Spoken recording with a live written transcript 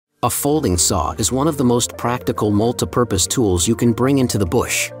A folding saw is one of the most practical multi-purpose tools you can bring into the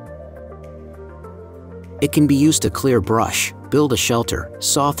bush. It can be used to clear brush, build a shelter,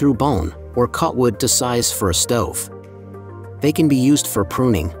 saw through bone, or cut wood to size for a stove. They can be used for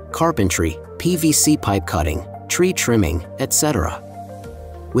pruning, carpentry, PVC pipe cutting, tree trimming, etc.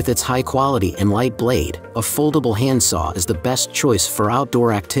 With its high quality and light blade, a foldable handsaw is the best choice for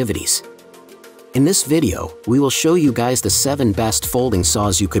outdoor activities. In this video, we will show you guys the 7 best folding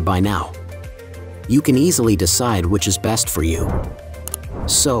saws you could buy now. You can easily decide which is best for you.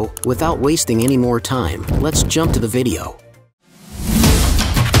 So, without wasting any more time, let's jump to the video.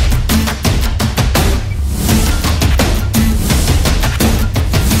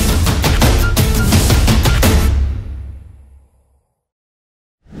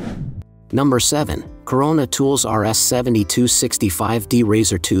 Number 7. Corona Tools RS7265D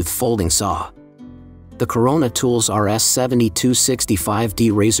RazorTOOTH Folding Saw. The Corona Tools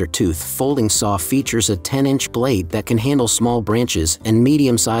RS7265D RazorTOOTH Folding Saw features a 10-inch blade that can handle small branches and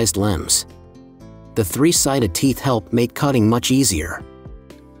medium-sized limbs. The 3-sided teeth help make cutting much easier.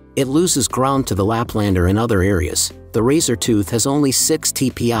 It loses ground to the Laplander in other areas. The RazorTOOTH has only 6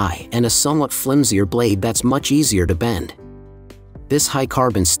 TPI and a somewhat flimsier blade that's much easier to bend. This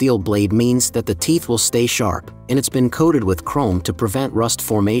high-carbon steel blade means that the teeth will stay sharp, and it's been coated with chrome to prevent rust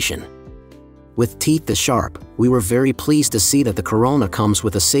formation. With teeth this sharp, we were very pleased to see that the Corona comes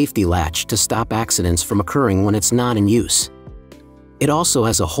with a safety latch to stop accidents from occurring when it's not in use. It also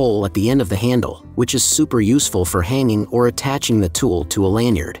has a hole at the end of the handle, which is super useful for hanging or attaching the tool to a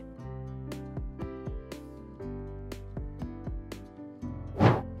lanyard.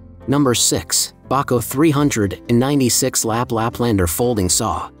 Number 6. Bahco 396 Laplander Folding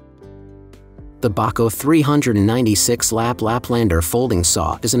Saw. The Bahco 396 Laplander Folding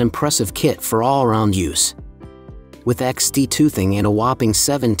Saw is an impressive kit for all-around use. With XT toothing and a whopping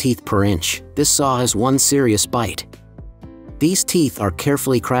 7 teeth per inch, this saw has one serious bite. These teeth are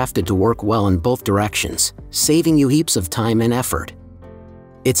carefully crafted to work well in both directions, saving you heaps of time and effort.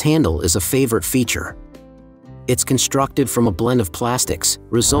 Its handle is a favorite feature. It's constructed from a blend of plastics,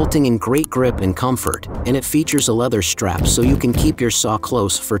 resulting in great grip and comfort, and it features a leather strap so you can keep your saw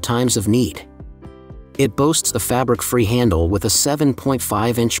close for times of need. It boasts a fabric-free handle with a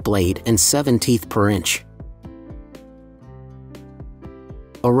 7.5-inch blade and 7 teeth per inch.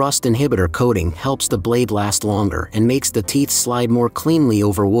 A rust inhibitor coating helps the blade last longer and makes the teeth slide more cleanly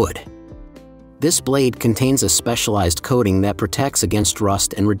over wood. This blade contains a specialized coating that protects against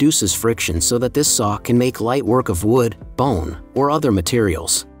rust and reduces friction so that this saw can make light work of wood, bone, or other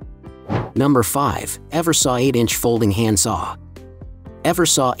materials. Number 5. EverSaw 8-inch Folding Handsaw.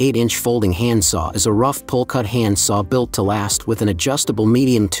 EverSaw 8-inch Folding Handsaw is a rough pull-cut handsaw built to last with an adjustable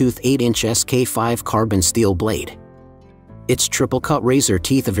medium-tooth 8-inch SK5 carbon steel blade. Its triple-cut razor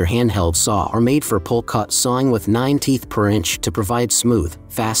teeth of your handheld saw are made for pull-cut sawing with 9 teeth per inch to provide smooth,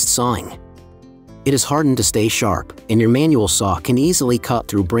 fast sawing. It is hardened to stay sharp, and your manual saw can easily cut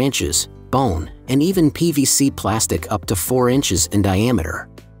through branches, bone, and even PVC plastic up to 4 inches in diameter.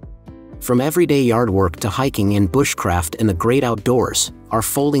 From everyday yard work to hiking and bushcraft in the great outdoors, our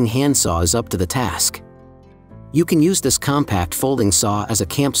folding handsaw is up to the task. You can use this compact folding saw as a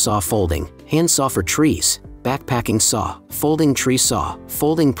camp saw folding, handsaw for trees, backpacking saw, folding tree saw,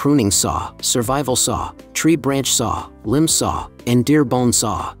 folding pruning saw, survival saw, tree branch saw, limb saw, and deer bone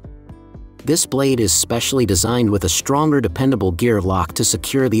saw. This blade is specially designed with a stronger dependable gear lock to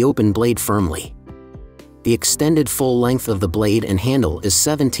secure the open blade firmly. The extended full length of the blade and handle is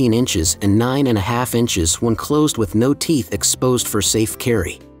 17 inches and 9.5 inches when closed with no teeth exposed for safe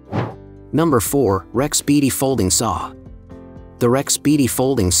carry. Number 4. REXBETI Folding Saw. The REXBETI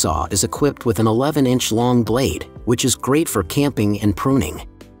Folding Saw is equipped with an 11-inch long blade, which is great for camping and pruning.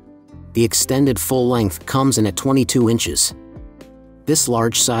 The extended full length comes in at 22 inches. This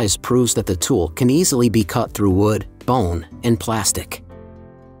large size proves that the tool can easily be cut through wood, bone, and plastic.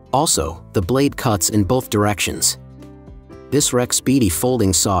 Also, the blade cuts in both directions. This REXBETI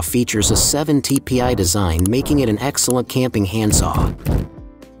folding saw features a 7 TPI design, making it an excellent camping handsaw.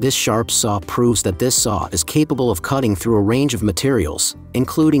 This sharp saw proves that this saw is capable of cutting through a range of materials,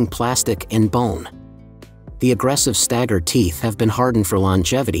 including plastic and bone. The aggressive staggered teeth have been hardened for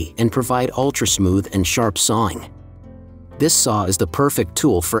longevity and provide ultra-smooth and sharp sawing. This saw is the perfect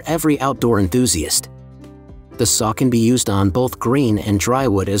tool for every outdoor enthusiast. The saw can be used on both green and dry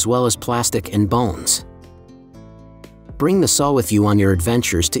wood as well as plastic and bones. Bring the saw with you on your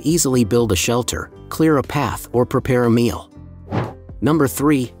adventures to easily build a shelter, clear a path, or prepare a meal. Number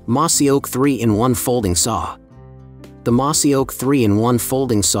 3. MOSSY OAK 3-in-1 Folding Saw. The MOSSY OAK 3-in-1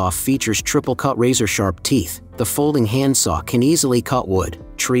 folding saw features triple-cut razor-sharp teeth. The folding handsaw can easily cut wood,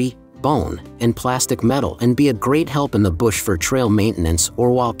 tree, bone, and plastic metal and be a great help in the bush for trail maintenance or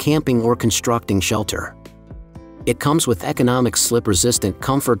while camping or constructing shelter. It comes with economic slip-resistant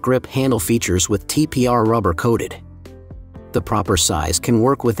comfort grip handle features with TPR rubber coated. The proper size can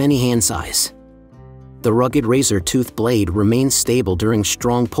work with any hand size. The rugged RazorTOOTH blade remains stable during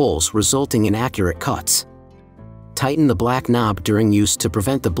strong pulls, resulting in accurate cuts. Tighten the black knob during use to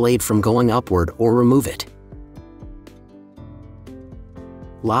prevent the blade from going upward or remove it.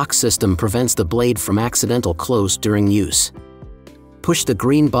 Lock system prevents the blade from accidental close during use. Push the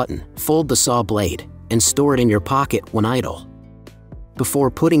green button, fold the saw blade, and store it in your pocket when idle. Before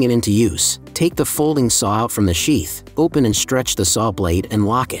putting it into use, take the folding saw out from the sheath, open and stretch the saw blade and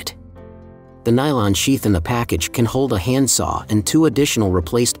lock it. The nylon sheath in the package can hold a handsaw and 2 additional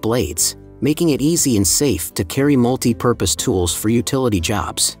replaced blades, making it easy and safe to carry multi-purpose tools for utility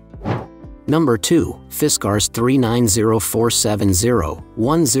jobs. Number 2. Fiskars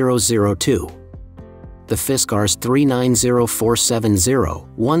 390470-1002. The Fiskars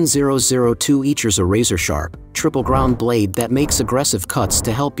 390470-1002 features a razor-sharp, triple-ground blade that makes aggressive cuts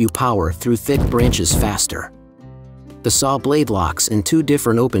to help you power through thick branches faster. The saw blade locks in 2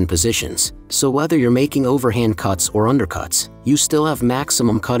 different open positions, so whether you're making overhand cuts or undercuts, you still have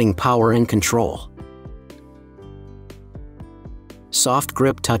maximum cutting power and control. Soft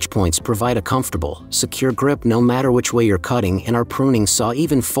grip touch points provide a comfortable, secure grip no matter which way you're cutting, and our pruning saw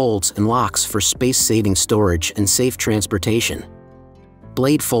even folds and locks for space-saving storage and safe transportation.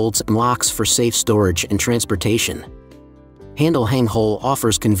 Blade folds and locks for safe storage and transportation. Handle hang hole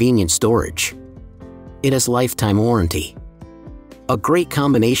offers convenient storage. It has lifetime warranty. A great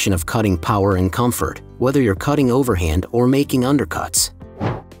combination of cutting power and comfort, whether you're cutting overhand or making undercuts.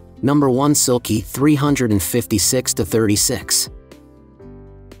 Number 1. Silky 356-36.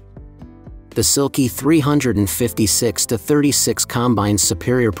 The Silky 356-36 combines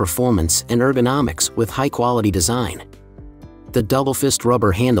superior performance and ergonomics with high-quality design. The double-fist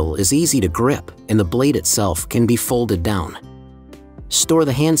rubber handle is easy to grip, and the blade itself can be folded down. Store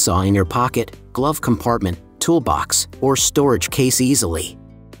the handsaw in your pocket, glove compartment, toolbox, or storage case easily.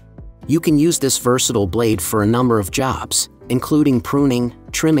 You can use this versatile blade for a number of jobs, including pruning,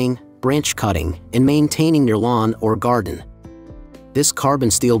 trimming, branch cutting, and maintaining your lawn or garden. This carbon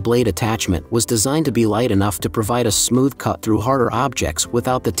steel blade attachment was designed to be light enough to provide a smooth cut through harder objects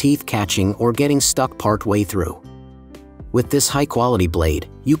without the teeth catching or getting stuck part-way through. With this high-quality blade,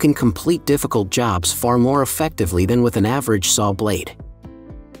 you can complete difficult jobs far more effectively than with an average saw blade.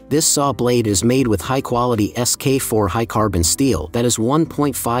 This saw blade is made with high-quality SK4 high-carbon steel that is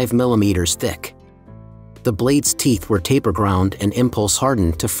 1.5 mm thick. The blade's teeth were taper-ground and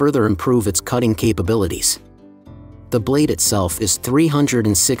impulse-hardened to further improve its cutting capabilities. The blade itself is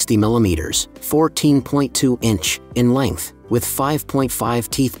 360 mm, 14.2 inch, in length, with 5.5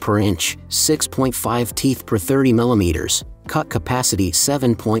 teeth per inch, 6.5 teeth per 30 mm, cut capacity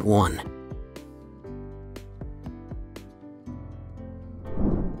 7.1.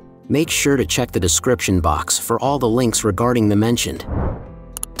 Make sure to check the description box for all the links regarding the mentioned.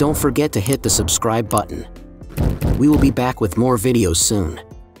 Don't forget to hit the subscribe button. We will be back with more videos soon.